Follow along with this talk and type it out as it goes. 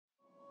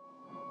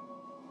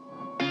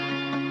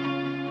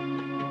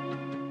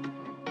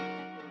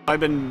I've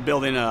been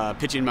building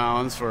pitching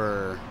mounds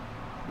for,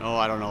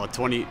 I don't know,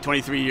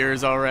 23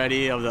 years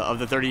already of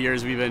the 30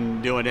 years we've been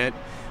doing it.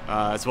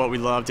 It's what we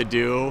love to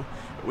do.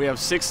 We have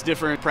 6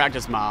 different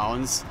practice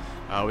mounds.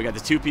 We got the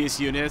 2-piece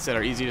units that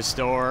are easy to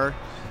store,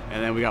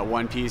 and then we got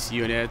 1-piece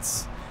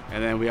units,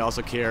 and then we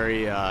also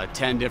carry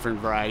 10 different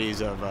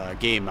varieties of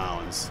game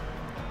mounds.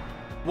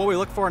 What we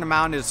look for in a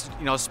mound is,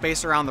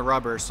 space around the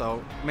rubber,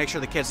 so make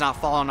sure the kid's not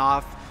falling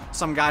off.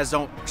 Some guys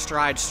don't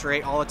stride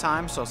straight all the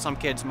time, so some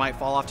kids might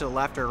fall off to the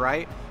left or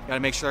right. You gotta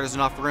make sure there's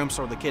enough room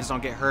so the kids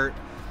don't get hurt,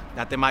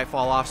 that they might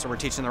fall off, so we're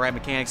teaching the right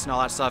mechanics and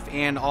all that stuff.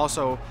 And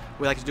also,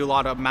 we like to do a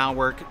lot of mound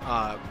work,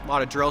 a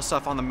lot of drill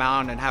stuff on the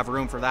mound and have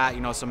room for that,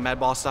 some med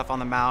ball stuff on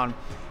the mound,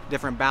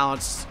 different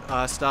balance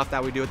stuff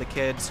that we do with the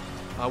kids.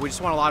 We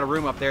just want a lot of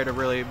room up there to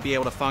really be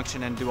able to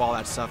function and do all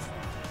that stuff.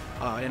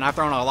 And I've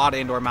thrown a lot of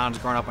indoor mounds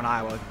growing up in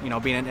Iowa,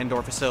 being an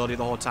indoor facility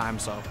the whole time.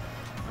 So,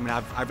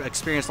 I've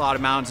experienced a lot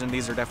of mounds, and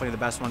these are definitely the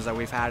best ones that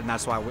we've had, and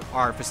that's why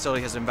our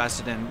facility has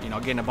invested in,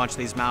 getting a bunch of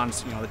these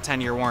mounds, the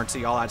 10-year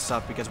warranty, all that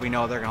stuff, because we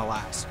know they're going to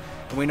last.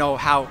 And we know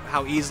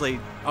how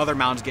easily other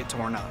mounds get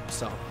torn up.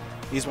 So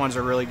these ones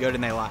are really good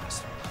and they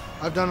last.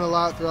 I've done a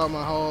lot throughout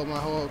my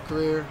whole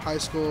career, high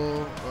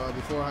school,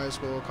 before high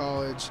school,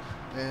 college,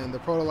 and the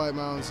Portolite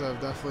mounds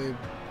have definitely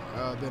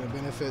been a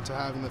benefit to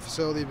having the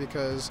facility,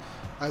 because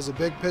as a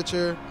big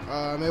pitcher,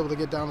 I'm able to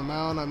get down the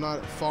mound. I'm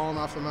not falling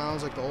off the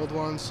mounds like the old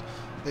ones.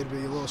 They'd be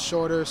a little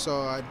shorter,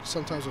 so I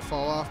sometimes would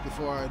fall off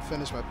before I'd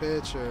finish my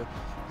pitch, or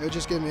it would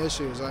just give me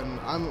issues.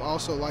 I'm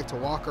also like to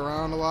walk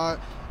around a lot,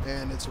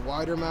 and it's a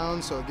wider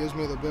mound, so it gives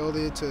me the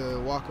ability to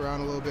walk around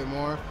a little bit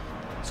more.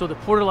 So the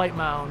Portolite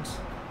mounds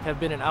have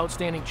been an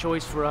outstanding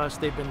choice for us.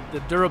 The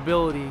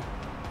durability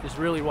is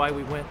really why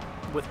we went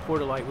with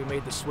Portolite. We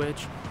made the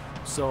switch.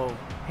 So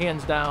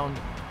hands down,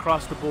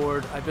 across the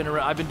board, I've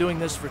been doing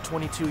this for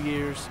 22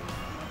 years.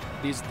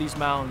 These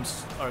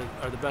mounds are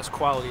the best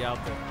quality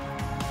out there.